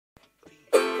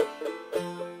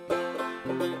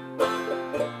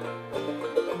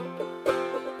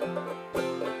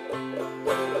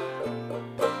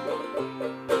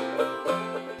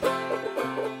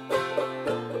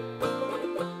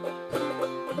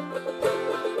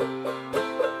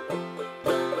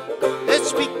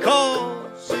It's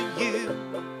because of you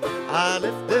I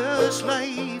live this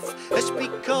life. It's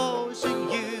because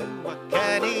of you I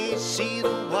can't see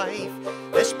the wife.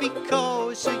 It's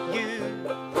because of you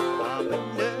I'm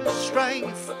in the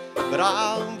strife. But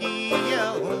I'll give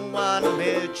you one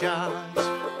more chance.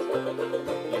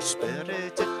 Your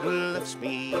spirit, it lifts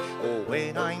me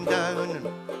when I'm down,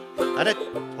 and it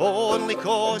only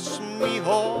costs me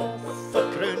half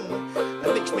a croon.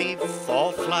 It makes me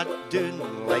fall flat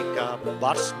down like a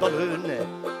burst balloon.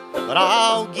 But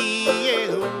I'll give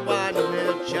you one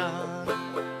more chance.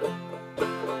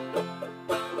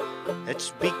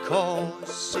 It's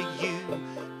because of you,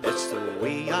 it's the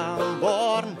way I'm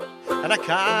born, and I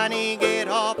can't get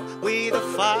up with a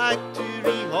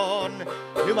factory horn.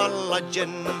 Now my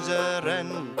legends are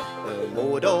in the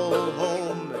model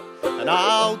home, and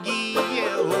I'll give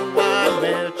you one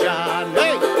more chance.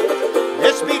 Hey!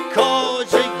 It's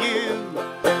because of you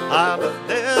I live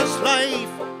this life.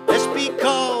 It's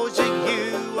because of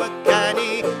you I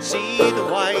can't see the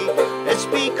white. It's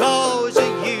because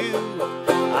of you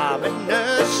I'm in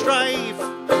the strife.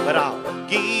 But I'll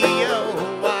give you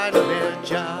one more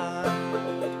chance.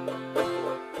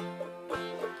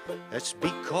 It's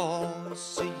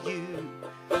because of you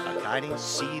I can't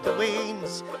see the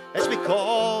wains. It's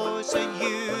because of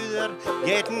you they're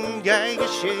getting gang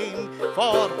ashamed,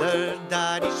 for their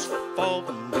daddy's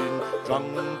fallen down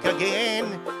drunk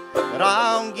again. But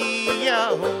I'll give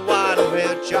you one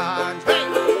more chance. Hey!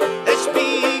 It's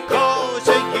because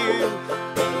of you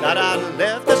that I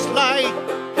live this life.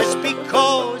 It's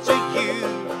because of you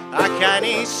I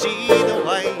can't see the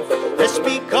wife. It's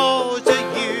because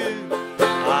of you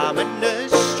I'm in the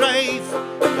strife.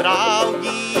 But I'll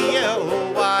give you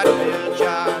one more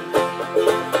chance.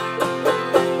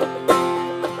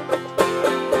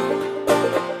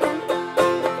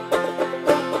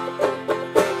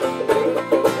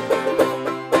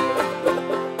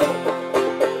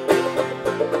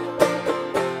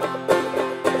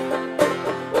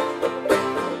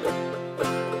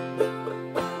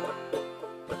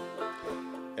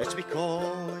 It's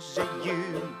because of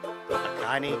you I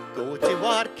can't go to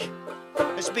work.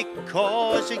 It's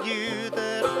because of you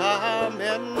that I'm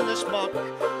in the smock.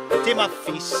 To my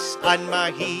face and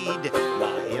my head,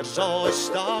 my hair's all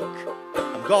stuck.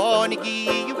 I'm gonna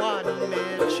give you one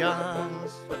more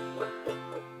chance.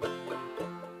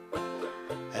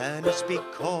 And it's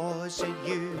because of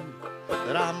you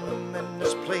that I'm in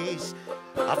this place.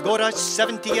 I've got a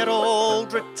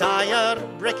 70-year-old retired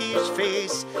bricky's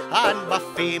face, and my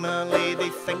family, they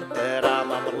think that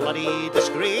I'm a bloody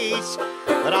disgrace.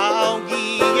 But I'll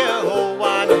give you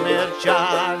one more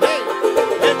chance. Hey!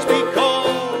 It's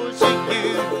because of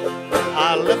you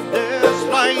I live this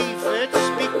life. It's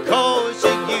because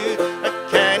of you I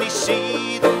can't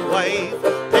see the wife.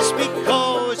 It's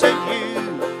because of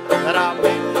you that I'm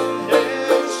in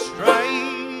this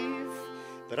strife.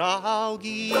 But I'll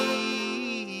give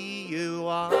you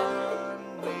one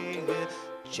more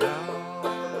chance.